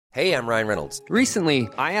Hey, I'm Ryan Reynolds. Recently,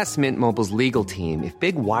 I asked Mint Mobile's legal team if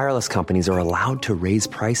big wireless companies are allowed to raise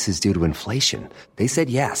prices due to inflation. They said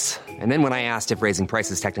yes. And then when I asked if raising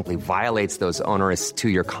prices technically violates those onerous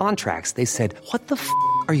two-year contracts, they said, "What the f***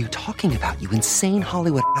 are you talking about, you insane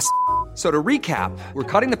Hollywood ass?" So to recap, we're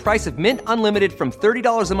cutting the price of Mint Unlimited from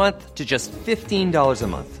 $30 a month to just $15 a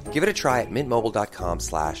month. Give it a try at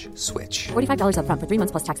mintmobile.com/switch. $45 up front for 3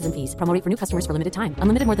 months plus taxes and fees. Promo rate for new customers for limited time.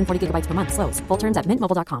 Unlimited more than 40 gigabytes per month. Slows full terms at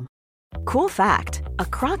mintmobile.com. Cool fact, a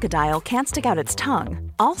crocodile can't stick out its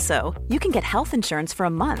tongue. Also, you can get health insurance for a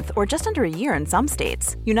month or just under a year in some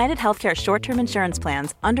states. United Healthcare short-term insurance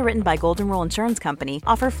plans, underwritten by Golden Rule Insurance Company,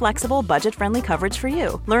 offer flexible, budget-friendly coverage for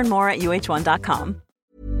you. Learn more at uh1.com.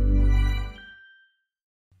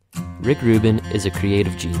 Rick Rubin is a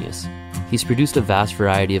creative genius. He's produced a vast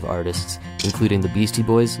variety of artists, including the Beastie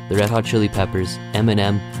Boys, the Red Hot Chili Peppers,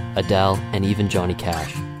 Eminem, Adele, and even Johnny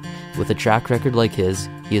Cash. With a track record like his,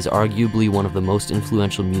 he is arguably one of the most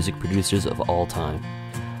influential music producers of all time.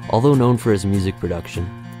 Although known for his music production,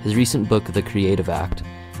 his recent book, The Creative Act,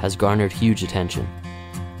 has garnered huge attention.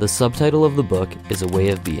 The subtitle of the book is A Way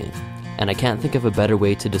of Being, and I can't think of a better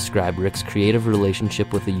way to describe Rick's creative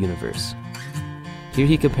relationship with the universe. Here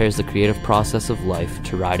he compares the creative process of life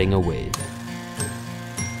to riding a wave.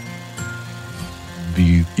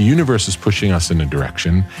 The universe is pushing us in a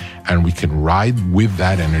direction, and we can ride with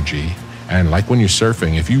that energy. And like when you're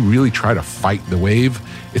surfing, if you really try to fight the wave,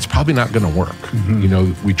 it's probably not going to work. Mm-hmm. You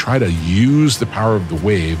know, we try to use the power of the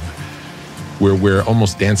wave where we're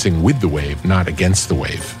almost dancing with the wave, not against the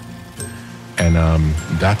wave. And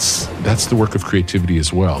that's the work of creativity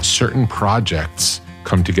as well. Certain projects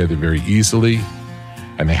come together very easily,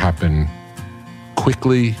 and they happen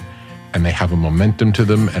quickly, and they have a momentum to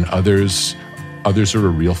them, and others are a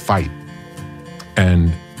real fight.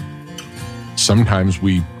 And sometimes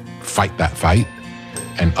we fight that fight,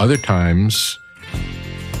 and other times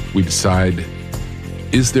we decide,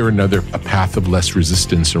 is there a path of less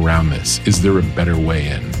resistance around this? Is there a better way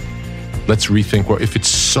in? Let's rethink, well, if it's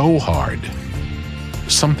so hard,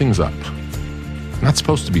 something's up. Not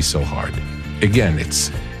supposed to be so hard. Again,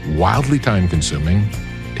 it's wildly time-consuming,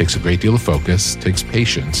 takes a great deal of focus, takes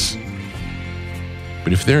patience.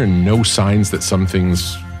 But if there are no signs that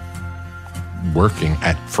something's working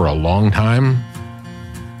for a long time,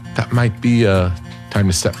 that might be a time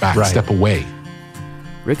to step back, step away.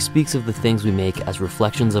 Rick speaks of the things we make as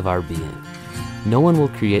reflections of our being. No one will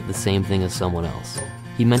create the same thing as someone else.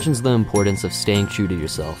 He mentions the importance of staying true to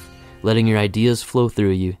yourself, letting your ideas flow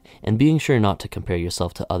through you, and being sure not to compare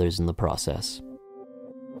yourself to others in the process.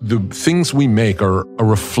 The things we make are a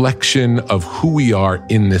reflection of who we are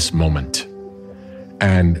in this moment.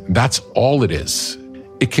 And that's all it is.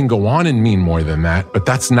 It can go on and mean more than that, but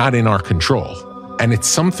that's not in our control. And it's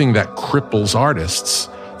something that cripples artists,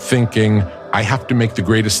 thinking, I have to make the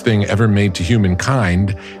greatest thing ever made to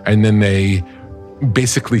humankind, and then they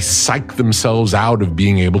basically psych themselves out of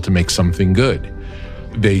being able to make something good.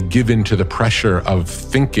 They give in to the pressure of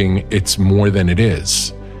thinking it's more than it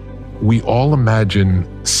is. We all imagine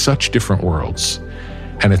such different worlds,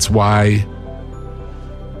 and it's why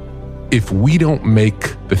if we don't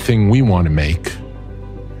make the thing we want to make,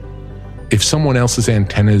 if someone else's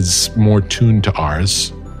antenna is more tuned to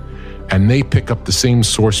ours, and they pick up the same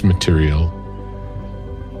source material,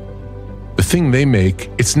 the thing they make,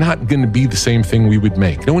 it's not going to be the same thing we would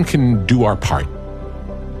make. No one can do our part.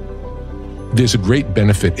 There's a great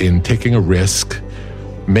benefit in taking a risk,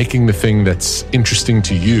 making the thing that's interesting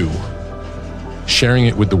to you, sharing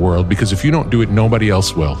it with the world, because if you don't do it, nobody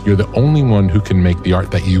else will. You're the only one who can make the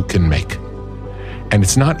art that you can make. And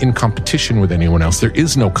it's not in competition with anyone else. There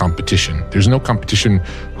is no competition. There's no competition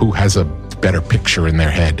who has a better picture in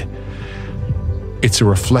their head. It's a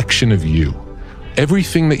reflection of you.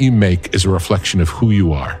 Everything that you make is a reflection of who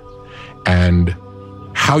you are. And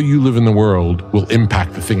how you live in the world will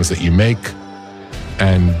impact the things that you make.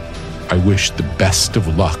 And I wish the best of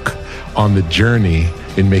luck on the journey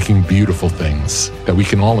in making beautiful things that we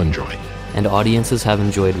can all enjoy. And audiences have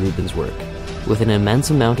enjoyed Rubin's work. With an immense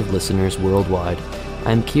amount of listeners worldwide,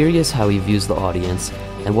 I'm curious how he views the audience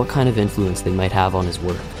and what kind of influence they might have on his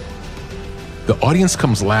work. The audience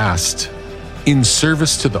comes last in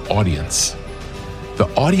service to the audience. The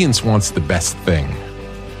audience wants the best thing.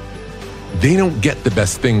 They don't get the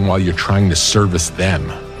best thing while you're trying to service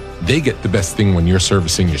them. They get the best thing when you're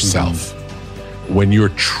servicing yourself. When you're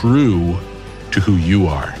true to who you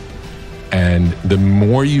are. And the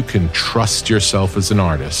more you can trust yourself as an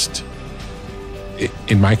artist,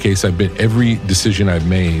 in my case, every decision I've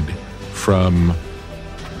made, from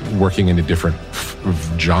working in a different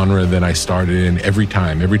genre than I started in every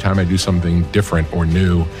time. Every time I do something different or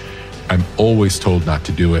new, I'm always told not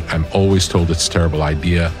to do it. I'm always told it's a terrible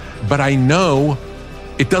idea. But I know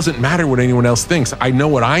it doesn't matter what anyone else thinks. I know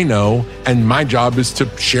what I know, and my job is to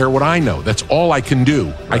share what I know. That's all I can do.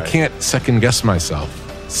 Right. I can't second guess myself.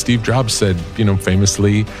 Steve Jobs said,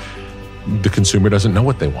 famously, the consumer doesn't know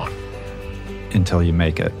what they want. Until you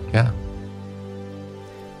make it. Yeah.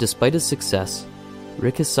 Despite his success,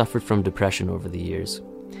 Rick has suffered from depression over the years.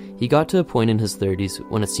 He got to a point in his 30s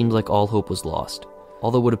when it seemed like all hope was lost,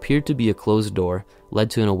 although what appeared to be a closed door led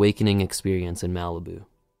to an awakening experience in Malibu.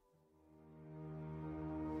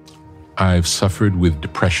 I've suffered with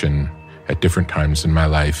depression at different times in my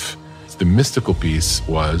life. The mystical piece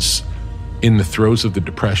was, in the throes of the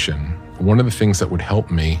depression, one of the things that would help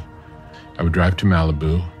me, I would drive to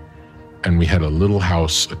Malibu, and we had a little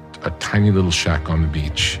house, a tiny little shack on the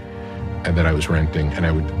beach that I was renting, and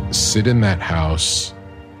I would sit in that house,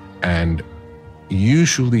 and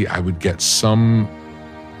usually I would get some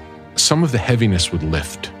of the heaviness would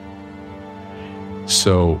lift.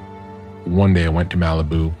 So one day I went to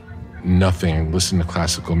Malibu, nothing, listened to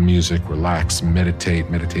classical music, relaxed,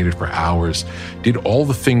 meditated for hours, did all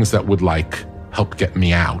the things that would help get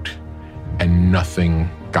me out, and nothing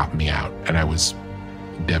got me out, and I was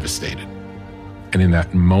devastated. And in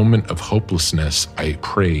that moment of hopelessness, I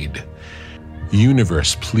prayed,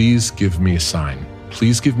 universe, please give me a sign.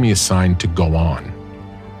 Please give me a sign to go on,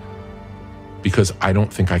 because I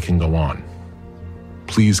don't think I can go on.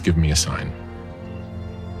 Please give me a sign.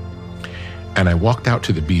 And I walked out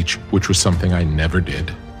to the beach, which was something I never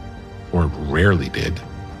did, or rarely did.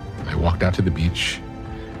 I walked out to the beach,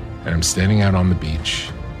 and I'm standing out on the beach,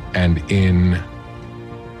 and in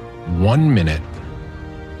 1 minute,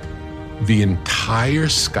 the entire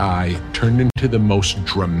sky turned into the most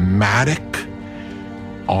dramatic,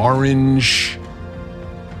 orange,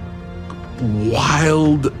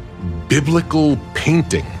 wild, biblical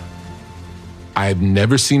painting. I've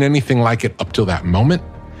never seen anything like it up till that moment.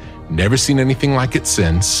 Never seen anything like it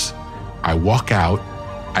since. I walk out,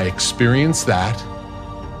 I experience that.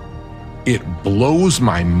 It blows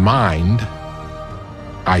my mind.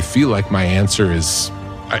 I feel like my answer is,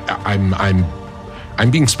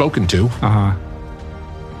 I'm being spoken to. Uh-huh.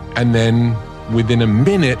 And then within a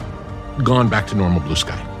minute, gone back to normal blue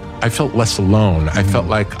sky. I felt less alone. I felt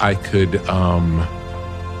like I could,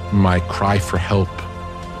 my cry for help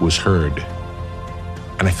was heard.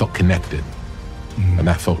 And I felt connected. And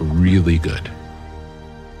that felt really good.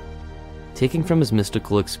 Taking from his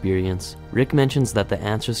mystical experience, Rick mentions that the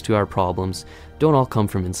answers to our problems don't all come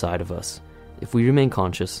from inside of us. If we remain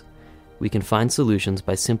conscious, we can find solutions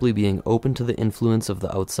by simply being open to the influence of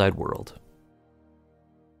the outside world.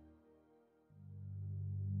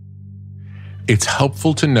 It's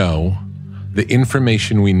helpful to know the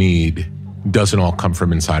information we need doesn't all come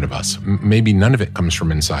from inside of us. Maybe none of it comes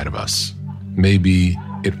from inside of us. Maybe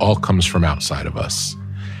it all comes from outside of us.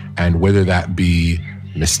 And whether that be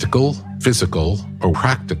mystical, physical, or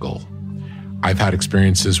practical, I've had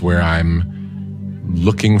experiences where I'm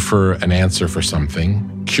looking for an answer for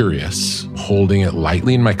something, curious, holding it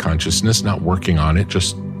lightly in my consciousness, not working on it,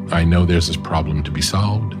 just I know there's this problem to be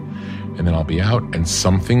solved. And then I'll be out and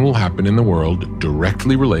something will happen in the world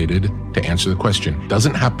directly related to answer the question.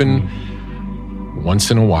 Doesn't happen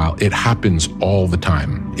once in a while. It happens all the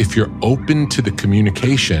time. If you're open to the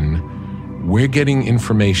communication, we're getting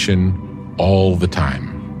information all the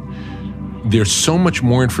time. There's so much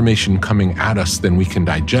more information coming at us than we can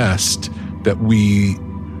digest that we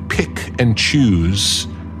pick and choose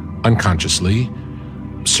unconsciously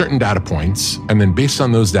certain data points, and then based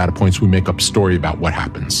on those data points, we make up a story about what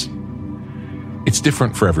happens. It's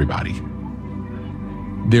different for everybody.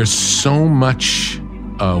 There's so much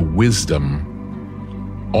wisdom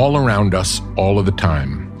all around us all of the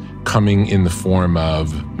time, coming in the form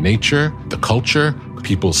of nature, the culture,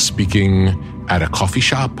 people speaking at a coffee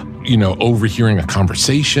shop, overhearing a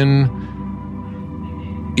conversation.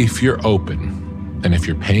 If you're open and if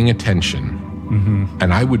you're paying attention,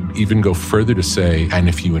 and I would even go further to say, and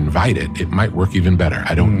if you invite it, it might work even better.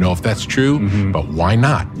 I don't know if that's true, but why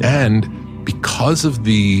not? And because of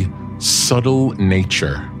the subtle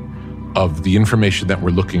nature of the information that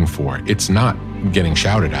we're looking for, it's not getting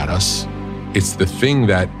shouted at us. It's the thing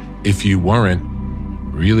that if you weren't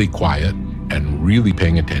really quiet and really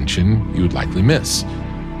paying attention, you would likely miss.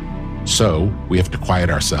 So we have to quiet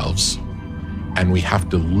ourselves, and we have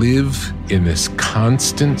to live in this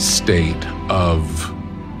constant state of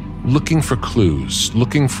looking for clues,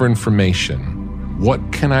 looking for information.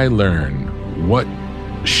 What can I learn? What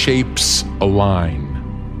shapes align?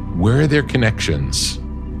 Where are their connections?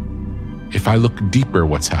 If I look deeper,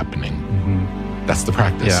 what's happening? That's the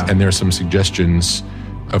practice. Yeah. And there are some suggestions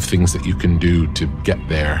of things that you can do to get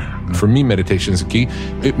there. For me, meditation is a key.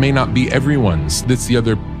 It may not be everyone's. That's the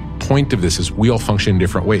other point of this, is we all function in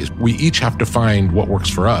different ways. We each have to find what works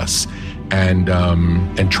for us and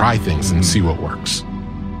try things and see what works.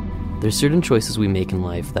 There's certain choices we make in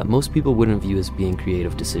life that most people wouldn't view as being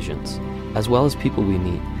creative decisions, as well as people we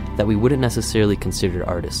meet that we wouldn't necessarily consider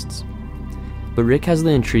artists. But Rick has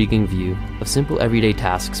the intriguing view of simple everyday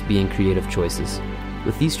tasks being creative choices,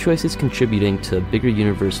 with these choices contributing to a bigger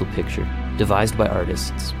universal picture devised by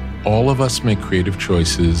artists. All of us make creative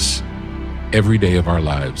choices every day of our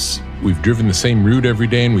lives. We've driven the same route every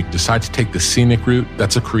day and we decide to take the scenic route.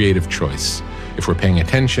 That's a creative choice. If we're paying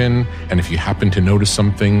attention, and if you happen to notice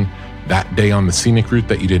something that day on the scenic route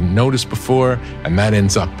that you didn't notice before, and that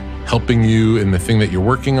ends up helping you in the thing that you're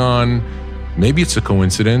working on, maybe it's a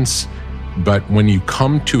coincidence, but when you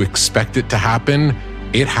come to expect it to happen,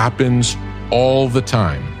 it happens all the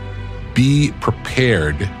time. Be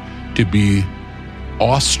prepared to be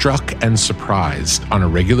awestruck and surprised on a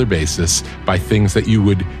regular basis by things that you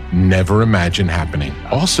would never imagine happening.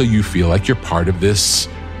 Also, you feel like you're part of this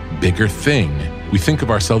bigger thing. We think of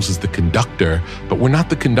ourselves as the conductor, but we're not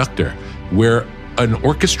the conductor. We're an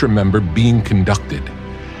orchestra member being conducted.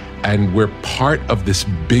 And we're part of this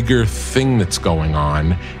bigger thing that's going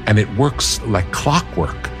on, and it works like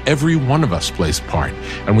clockwork. Every one of us plays part,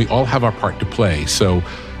 and we all have our part to play. So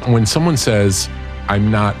when someone says,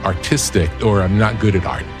 I'm not artistic or I'm not good at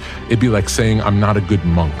art, it'd be like saying I'm not a good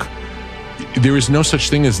monk. There is no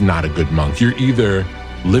such thing as not a good monk. You're either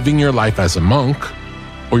living your life as a monk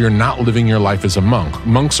or you're not living your life as a monk.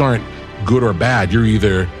 Monks aren't good or bad. You're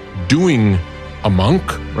either doing a monk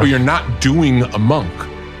or you're not doing a monk.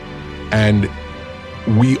 And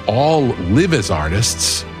we all live as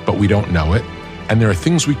artists, but we don't know it. And there are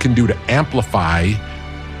things we can do to amplify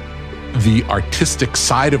the artistic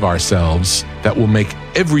side of ourselves that will make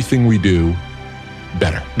everything we do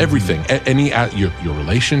better. Everything. Your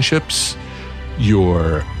relationships,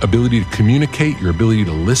 your ability to communicate, your ability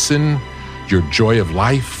to listen, your joy of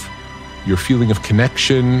life, your feeling of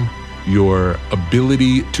connection, your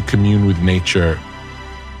ability to commune with nature.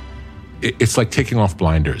 It's like taking off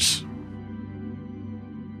blinders.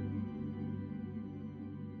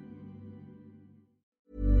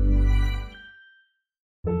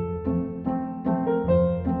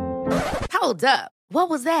 Hold up. What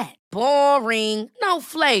was that? Boring. No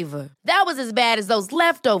flavor. That was as bad as those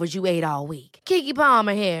leftovers you ate all week. Keke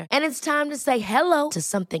Palmer here, and it's time to say hello to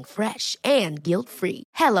something fresh and guilt-free.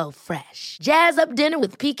 HelloFresh. Jazz up dinner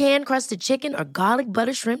with pecan-crusted chicken or garlic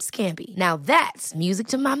butter shrimp scampi. Now that's music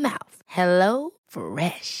to my mouth.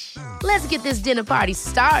 HelloFresh. Let's get this dinner party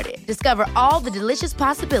started. Discover all the delicious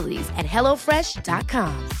possibilities at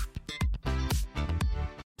HelloFresh.com.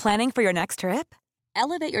 Planning for your next trip?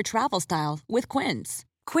 Elevate your travel style with Quince.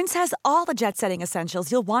 Quince has all the jet-setting essentials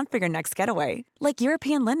you'll want for your next getaway, like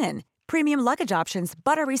European linen, premium luggage options,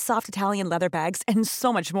 buttery soft Italian leather bags, and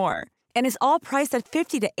so much more. And is all priced at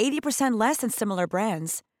 50 to 80% less than similar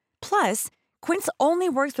brands. Plus, Quince only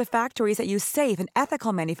works with factories that use safe and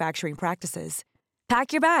ethical manufacturing practices.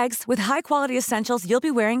 Pack your bags with high-quality essentials you'll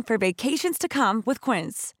be wearing for vacations to come with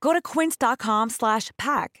Quince. Go to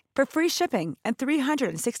quince.com/pack for free shipping and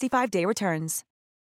 365-day returns.